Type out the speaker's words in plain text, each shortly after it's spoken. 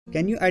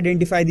Can you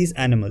identify these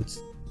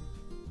animals?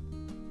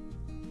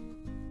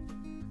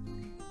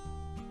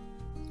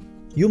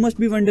 You must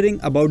be wondering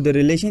about the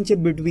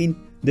relationship between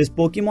this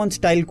Pokemon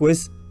style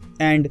quiz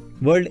and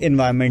World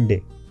Environment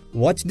Day.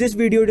 Watch this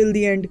video till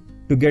the end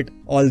to get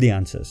all the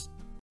answers.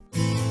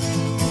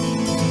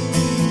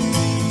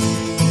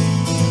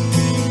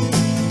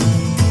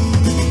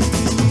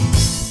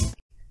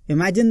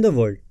 Imagine the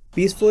world,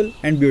 peaceful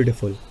and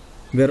beautiful,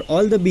 where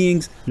all the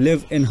beings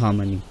live in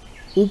harmony.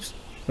 Oops,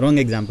 wrong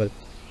example.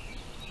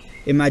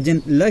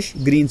 Imagine lush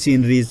green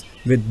sceneries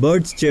with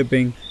birds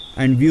chirping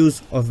and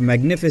views of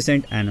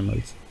magnificent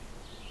animals.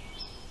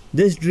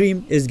 This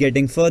dream is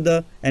getting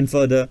further and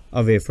further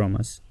away from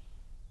us.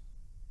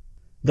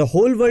 The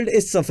whole world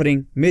is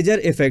suffering major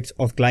effects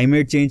of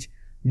climate change,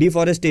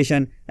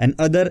 deforestation and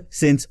other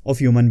sins of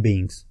human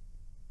beings.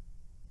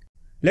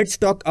 Let's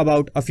talk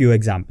about a few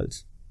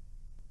examples.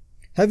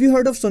 Have you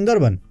heard of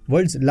Sundarban,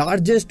 world's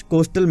largest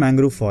coastal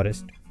mangrove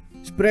forest?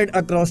 Spread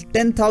across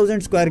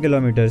 10,000 square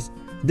kilometers,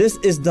 this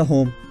is the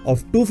home of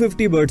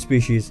 250 bird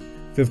species,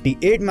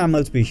 58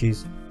 mammal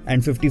species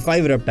and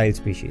 55 reptile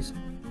species.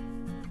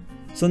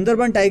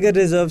 Sundarban tiger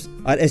reserves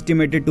are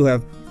estimated to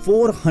have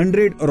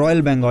 400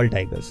 Royal Bengal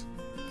tigers,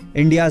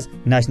 India's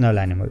national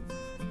animal.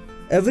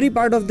 Every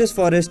part of this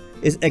forest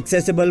is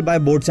accessible by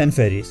boats and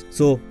ferries,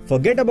 so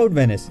forget about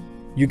Venice.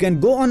 You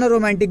can go on a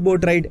romantic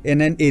boat ride in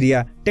an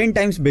area 10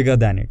 times bigger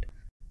than it.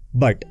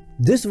 But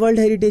this World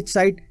Heritage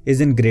Site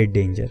is in great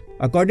danger.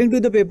 According to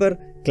the paper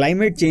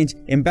Climate Change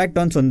Impact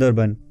on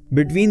Sundarban,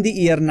 between the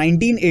year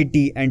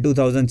 1980 and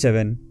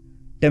 2007,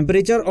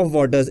 temperature of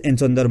waters in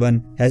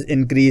Sundarban has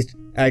increased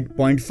at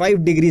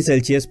 0.5 degrees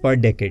Celsius per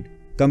decade,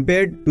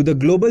 compared to the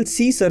global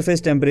sea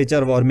surface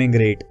temperature warming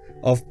rate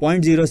of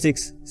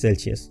 0.06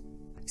 Celsius.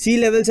 Sea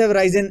levels have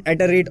risen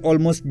at a rate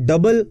almost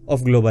double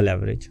of global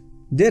average.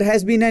 There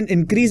has been an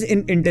increase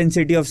in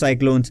intensity of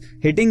cyclones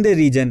hitting the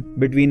region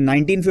between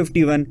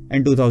 1951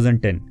 and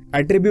 2010,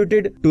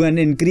 attributed to an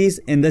increase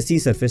in the sea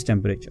surface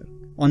temperature.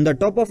 On the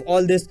top of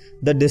all this,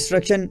 the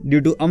destruction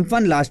due to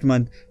Amphan last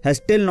month has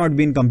still not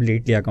been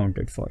completely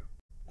accounted for.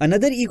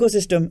 Another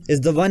ecosystem is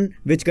the one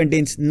which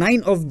contains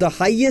 9 of the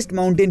highest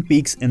mountain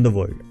peaks in the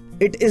world.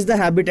 It is the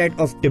habitat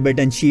of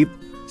Tibetan sheep,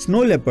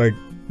 snow leopard,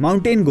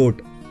 mountain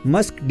goat,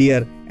 musk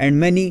deer and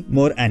many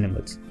more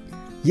animals.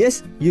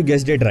 Yes, you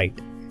guessed it right.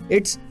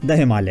 It's the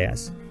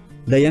Himalayas,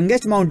 the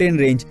youngest mountain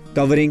range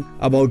covering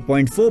about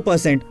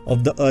 0.4%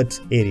 of the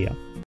Earth's area.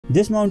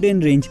 This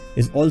mountain range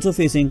is also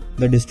facing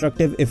the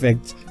destructive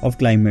effects of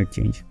climate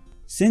change.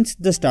 Since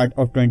the start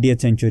of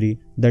 20th century,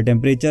 the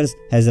temperatures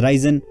has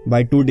risen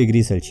by 2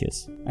 degrees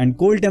Celsius and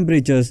cold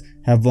temperatures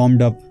have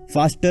warmed up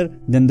faster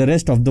than the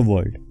rest of the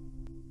world.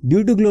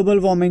 Due to global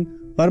warming,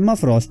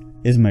 permafrost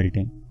is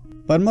melting.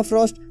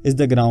 Permafrost is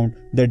the ground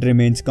that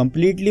remains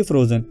completely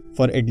frozen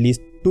for at least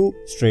 2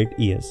 straight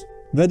years.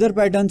 Weather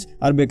patterns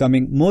are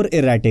becoming more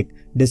erratic,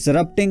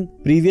 disrupting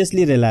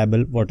previously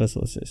reliable water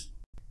sources.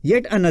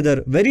 Yet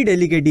another very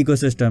delicate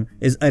ecosystem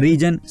is a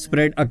region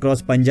spread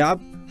across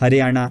Punjab,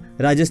 Haryana,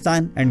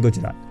 Rajasthan and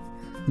Gujarat,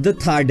 the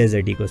Thar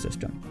Desert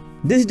ecosystem.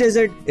 This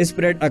desert is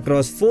spread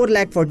across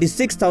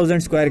 446,000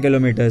 square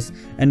kilometers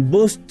and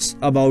boasts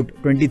about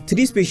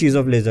 23 species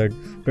of lizard,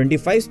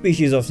 25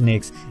 species of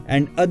snakes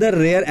and other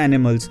rare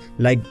animals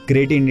like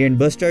Great Indian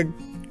Bustard,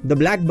 the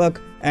black buck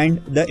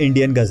and the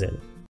Indian gazelle.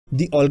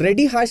 The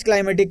already harsh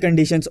climatic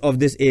conditions of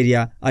this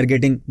area are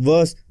getting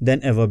worse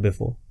than ever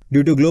before.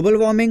 Due to global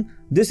warming,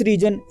 this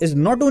region is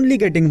not only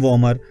getting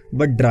warmer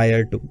but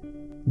drier too.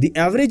 The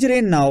average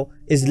rain now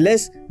is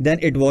less than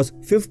it was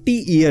 50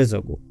 years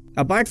ago.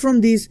 Apart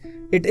from these,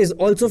 it is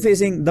also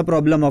facing the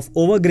problem of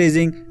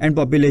overgrazing and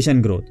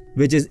population growth,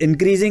 which is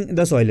increasing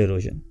the soil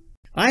erosion.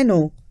 I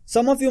know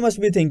some of you must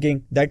be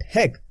thinking that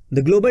heck,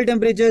 the global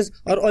temperatures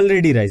are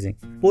already rising.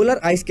 Polar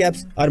ice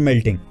caps are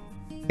melting.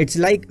 It's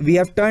like we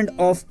have turned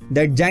off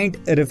that giant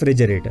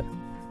refrigerator.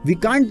 We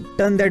can't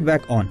turn that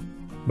back on.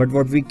 But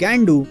what we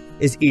can do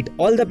is eat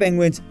all the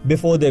penguins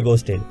before they go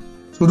stale.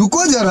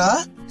 Ruko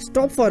jara.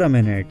 Stop for a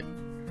minute.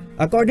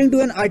 According to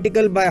an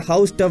article by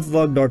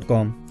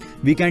howstuffwork.com,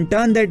 we can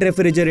turn that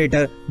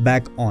refrigerator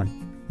back on.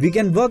 We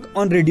can work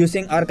on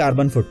reducing our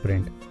carbon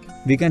footprint.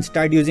 We can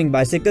start using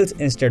bicycles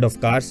instead of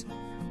cars,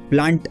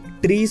 plant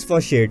trees for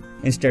shade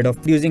instead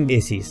of using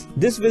ACs.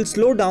 This will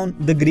slow down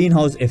the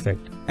greenhouse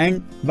effect.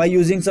 And by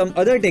using some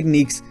other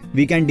techniques,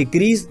 we can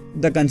decrease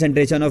the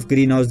concentration of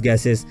greenhouse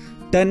gases,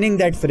 turning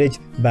that fridge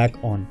back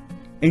on.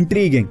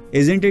 Intriguing,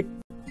 isn't it?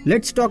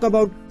 Let's talk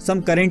about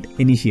some current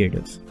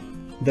initiatives.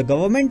 The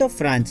government of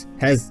France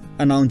has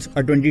announced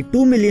a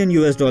 $22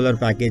 million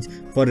package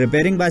for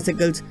repairing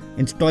bicycles,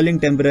 installing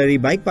temporary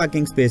bike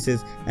parking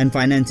spaces, and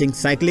financing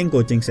cycling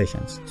coaching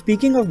sessions.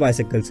 Speaking of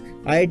bicycles,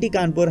 IIT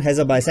Kanpur has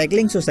a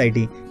bicycling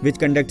society which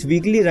conducts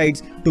weekly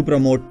rides to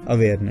promote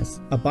awareness.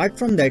 Apart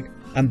from that,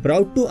 I'm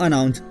proud to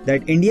announce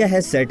that India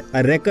has set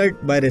a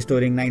record by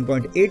restoring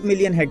 9.8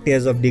 million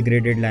hectares of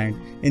degraded land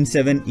in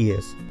 7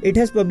 years. It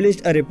has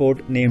published a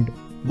report named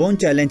Bone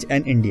Challenge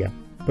and India,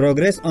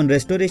 Progress on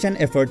Restoration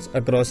Efforts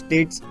Across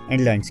States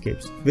and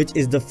Landscapes, which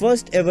is the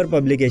first ever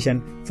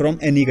publication from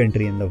any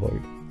country in the world.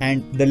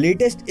 And the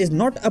latest is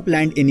not a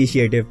planned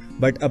initiative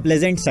but a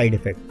pleasant side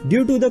effect.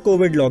 Due to the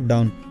COVID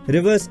lockdown,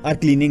 rivers are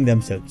cleaning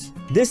themselves.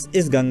 This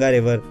is Ganga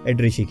River at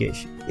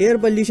Rishikesh. Air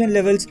pollution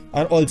levels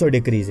are also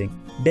decreasing.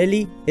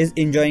 Delhi is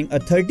enjoying a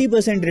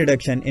 30%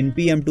 reduction in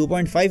PM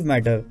 2.5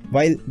 matter,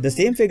 while the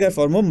same figure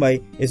for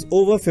Mumbai is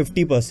over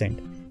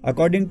 50%,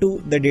 according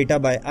to the data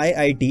by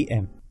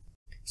IIT.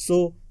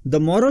 So, the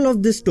moral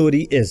of this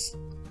story is,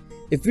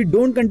 if we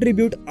don't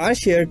contribute our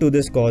share to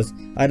this cause,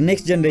 our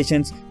next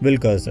generations will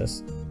curse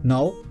us.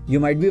 Now, you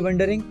might be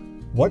wondering,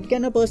 what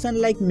can a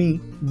person like me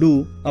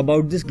do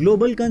about this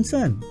global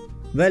concern?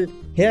 Well,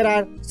 here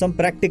are some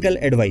practical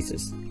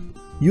advices.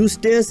 Use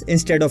stairs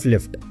instead of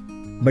lift,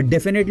 but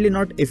definitely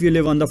not if you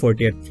live on the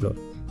 40th floor.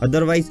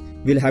 Otherwise,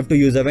 we'll have to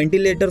use a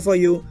ventilator for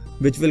you,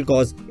 which will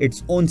cause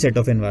its own set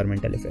of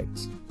environmental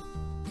effects.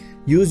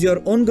 Use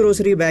your own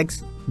grocery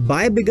bags.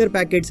 Buy bigger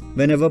packets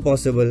whenever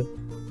possible.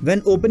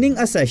 When opening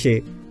a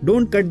sachet,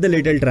 don't cut the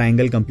little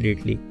triangle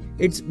completely.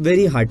 It's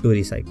very hard to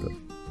recycle.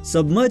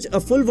 Submerge a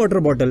full water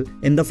bottle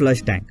in the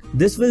flush tank.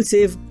 This will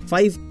save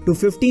 5 to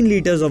 15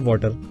 liters of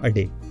water a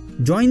day.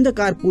 Join the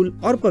carpool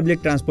or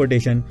public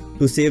transportation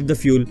to save the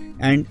fuel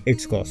and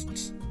its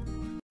costs.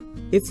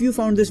 If you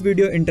found this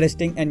video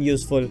interesting and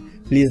useful,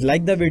 please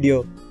like the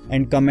video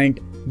and comment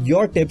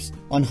your tips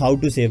on how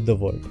to save the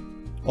world.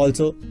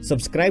 Also,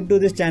 subscribe to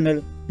this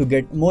channel to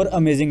get more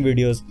amazing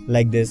videos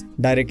like this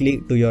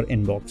directly to your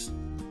inbox.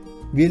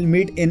 We'll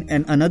meet in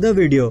another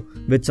video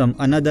with some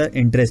another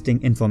interesting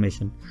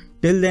information.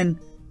 Till then,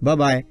 bye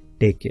bye,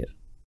 take care.